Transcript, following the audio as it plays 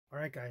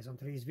Alright guys, on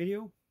today's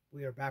video,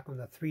 we are back on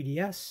the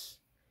 3DS.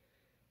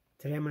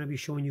 Today I'm going to be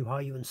showing you how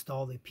you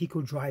install the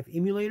Picodrive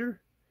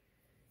Emulator.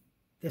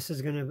 This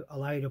is going to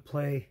allow you to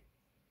play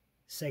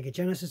Sega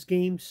Genesis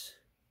games,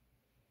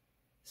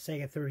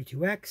 Sega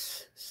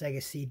 32X,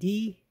 Sega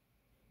CD,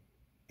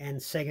 and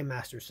Sega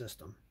Master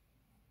System.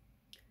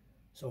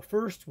 So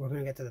first, we're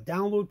going to get to the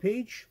download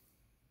page.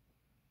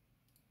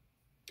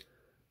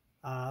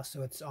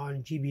 So it's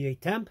on GBA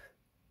temp.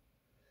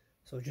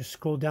 So just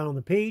scroll down on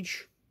the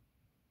page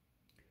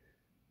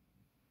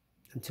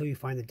until you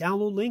find the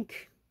download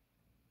link.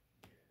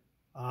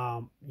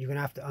 You're going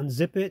to have to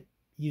unzip it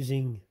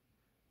using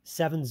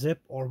 7-zip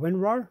or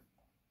WinRAR.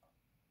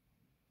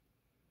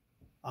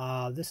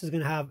 This is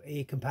going to have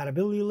a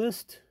compatibility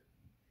list.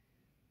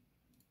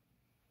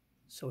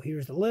 So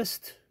here's the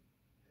list.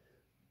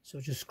 So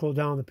just scroll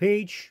down the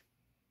page,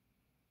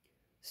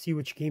 see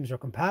which games are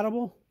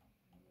compatible.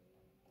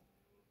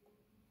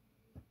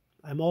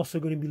 I'm also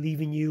going to be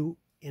leaving you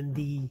in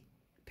the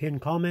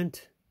pinned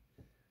comment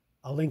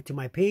a link to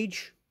my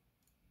page,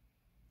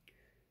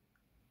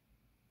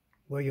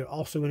 where you're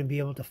also going to be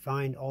able to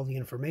find all the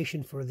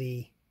information for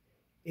the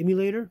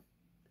emulator.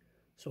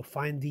 So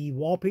find the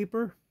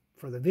wallpaper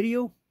for the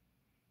video.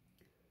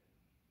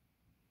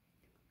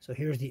 So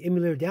here's the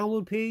emulator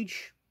download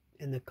page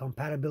and the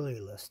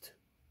compatibility list.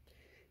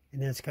 And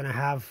then it's going to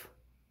have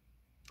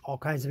all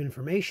kinds of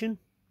information.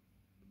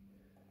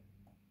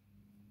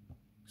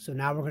 So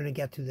now we're going to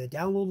get to the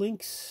download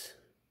links.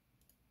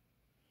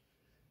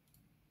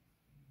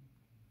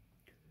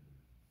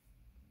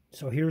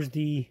 So here's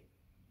the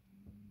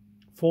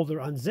folder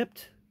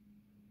unzipped.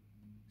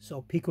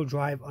 So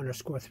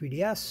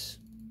Picodrive_3DS.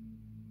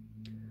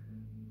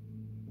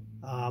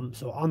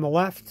 So on the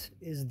left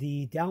is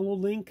the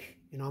download link,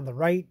 and on the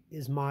right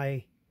is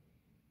my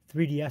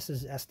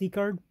 3DS's SD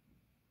card.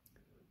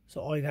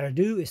 So all you got to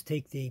do is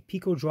take the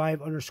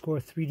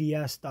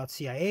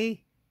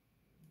Picodrive_3DS.cia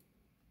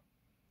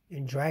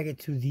and drag it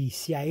to the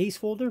CIAs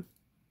folder.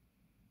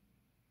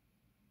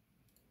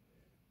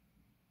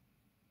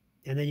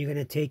 And then you're going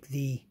to take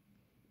the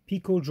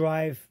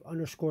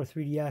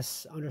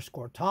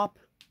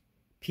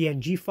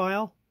Picodrive_3DS_top.PNG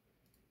file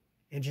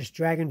and just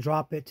drag and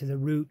drop it to the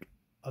root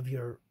of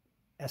your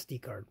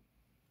SD card.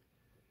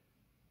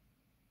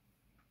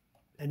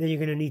 And then you're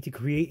going to need to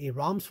create a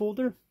ROMs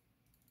folder.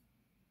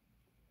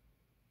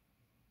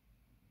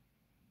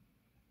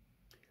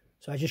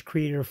 So I just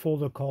created a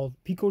folder called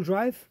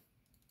Picodrive,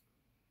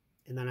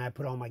 and then I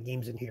put all my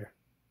games in here.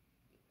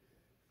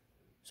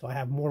 So I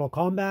have Mortal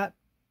Kombat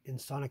and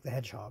Sonic the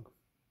Hedgehog.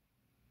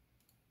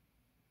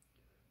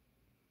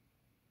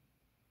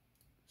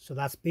 So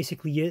that's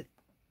basically it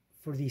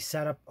for the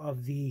setup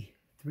of the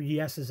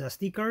 3DS's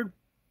SD card.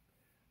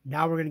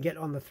 Now we're going to get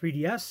on the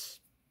 3DS.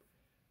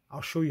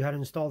 I'll show you how to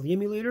install the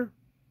emulator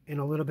and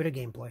a little bit of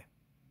gameplay.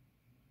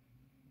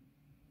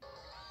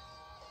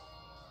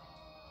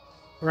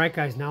 Alright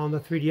guys, now on the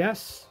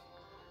 3DS.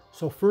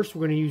 So first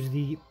we're going to use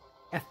the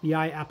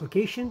FBI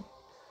application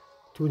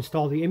to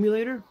install the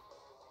emulator.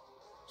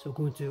 So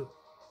go into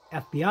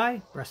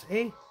FBI, press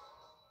A.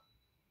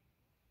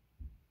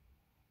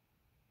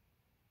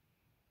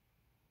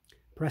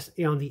 Press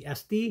A on the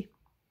SD.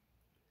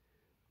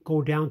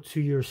 Go down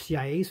to your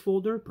CIAs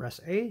folder,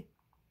 press A.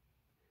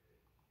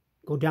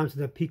 Go down to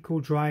the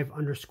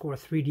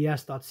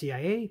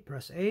Picodrive_3DS.cia,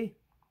 press A.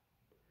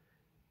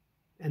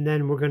 And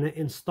then we're going to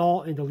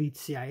install and delete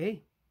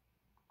CIA.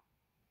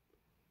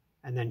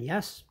 And then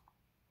yes.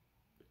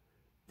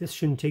 This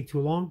shouldn't take too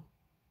long.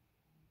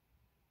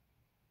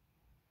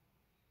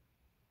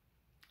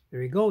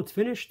 There you go, it's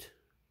finished.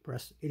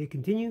 Press A to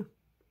continue.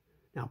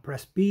 Now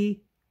press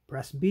B,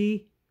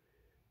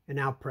 and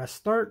now press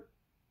start.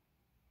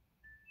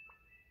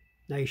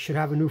 Now you should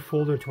have a new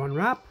folder to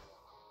unwrap.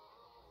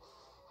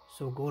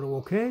 So go to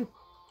OK.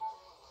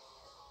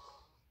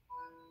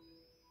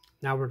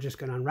 Now we're just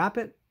going to unwrap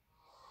it.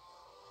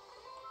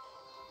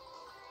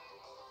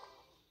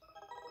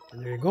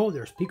 And there you go,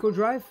 there's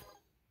Picodrive.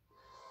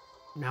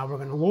 Now we're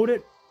going to load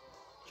it.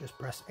 Just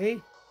press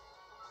A.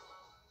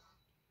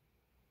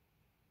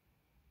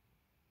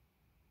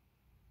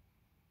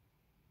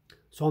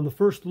 So on the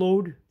first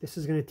load, this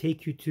is going to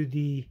take you to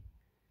the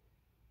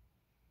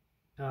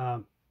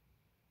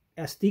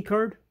SD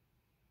card.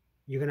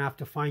 You're going to have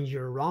to find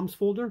your ROMs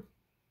folder.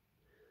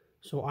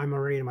 So I'm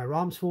already in my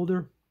ROMs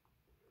folder.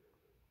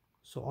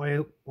 So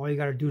all you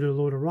got to do to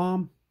load a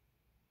ROM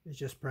is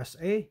just press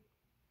A.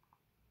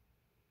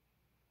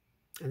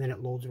 And then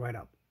it loads right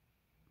up.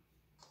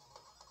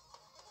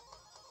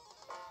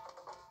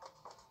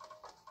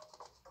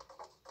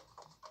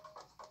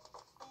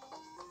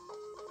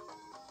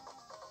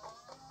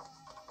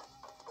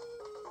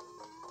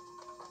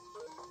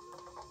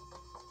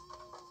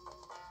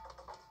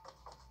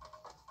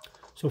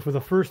 So for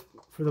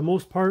the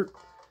most part,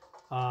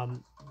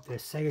 the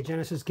Sega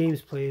Genesis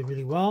games play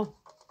really well.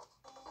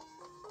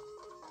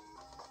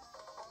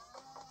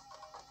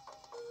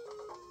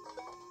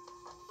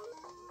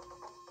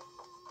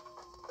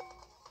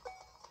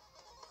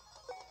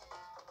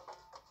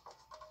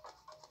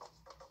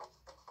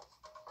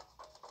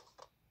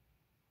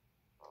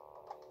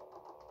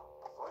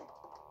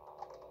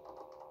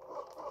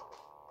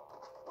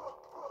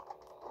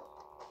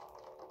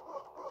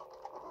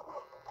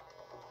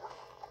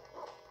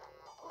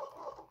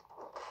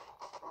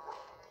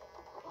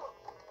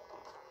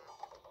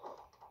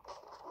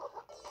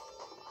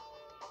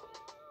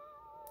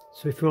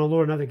 So if you want to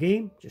load another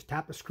game, just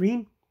tap the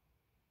screen.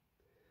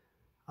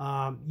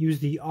 Use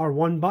the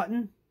R1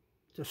 button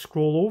to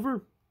scroll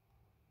over.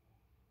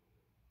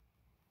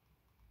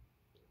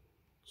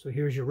 So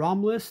here's your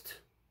ROM list.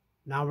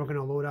 Now we're going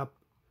to load up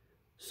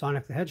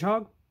Sonic the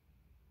Hedgehog.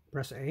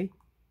 Press A.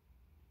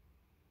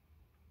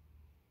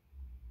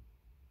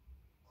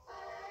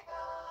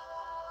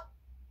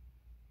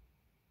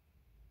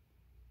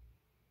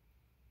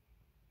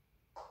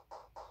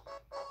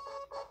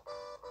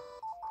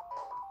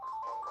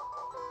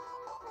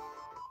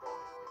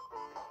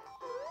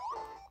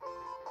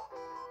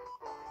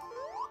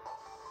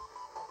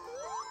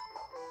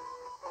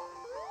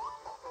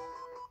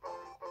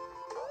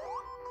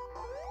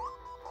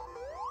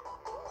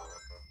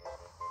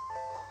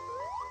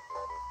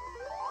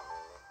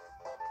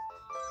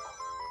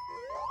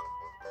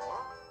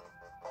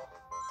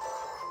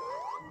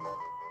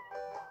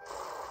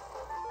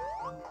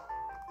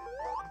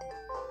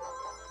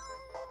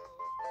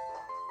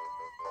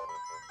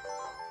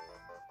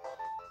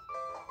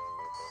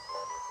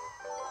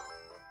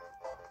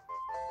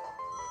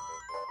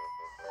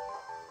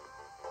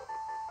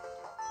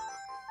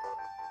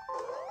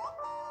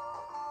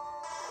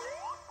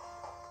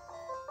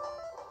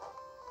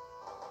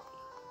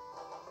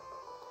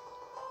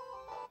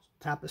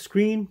 Tap the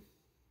screen,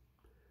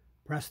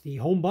 press the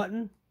home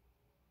button.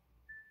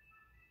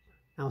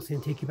 Now it's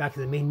going to take you back to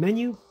the main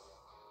menu.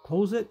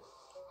 Close it.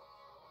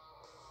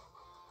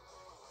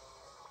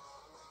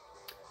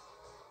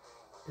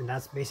 And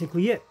that's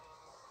basically it.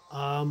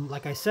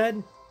 Like I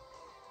said,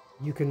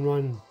 you can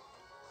run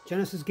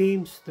Genesis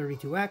games,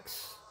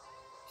 32X,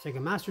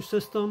 Sega Master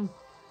System,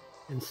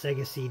 and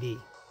Sega CD.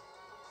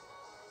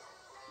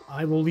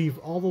 I will leave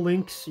all the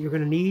links you're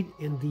going to need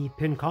in the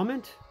pinned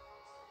comment.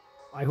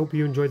 I hope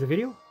you enjoyed the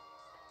video.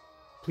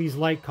 Please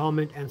like,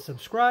 comment, and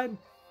subscribe.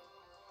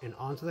 And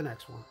on to the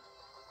next one.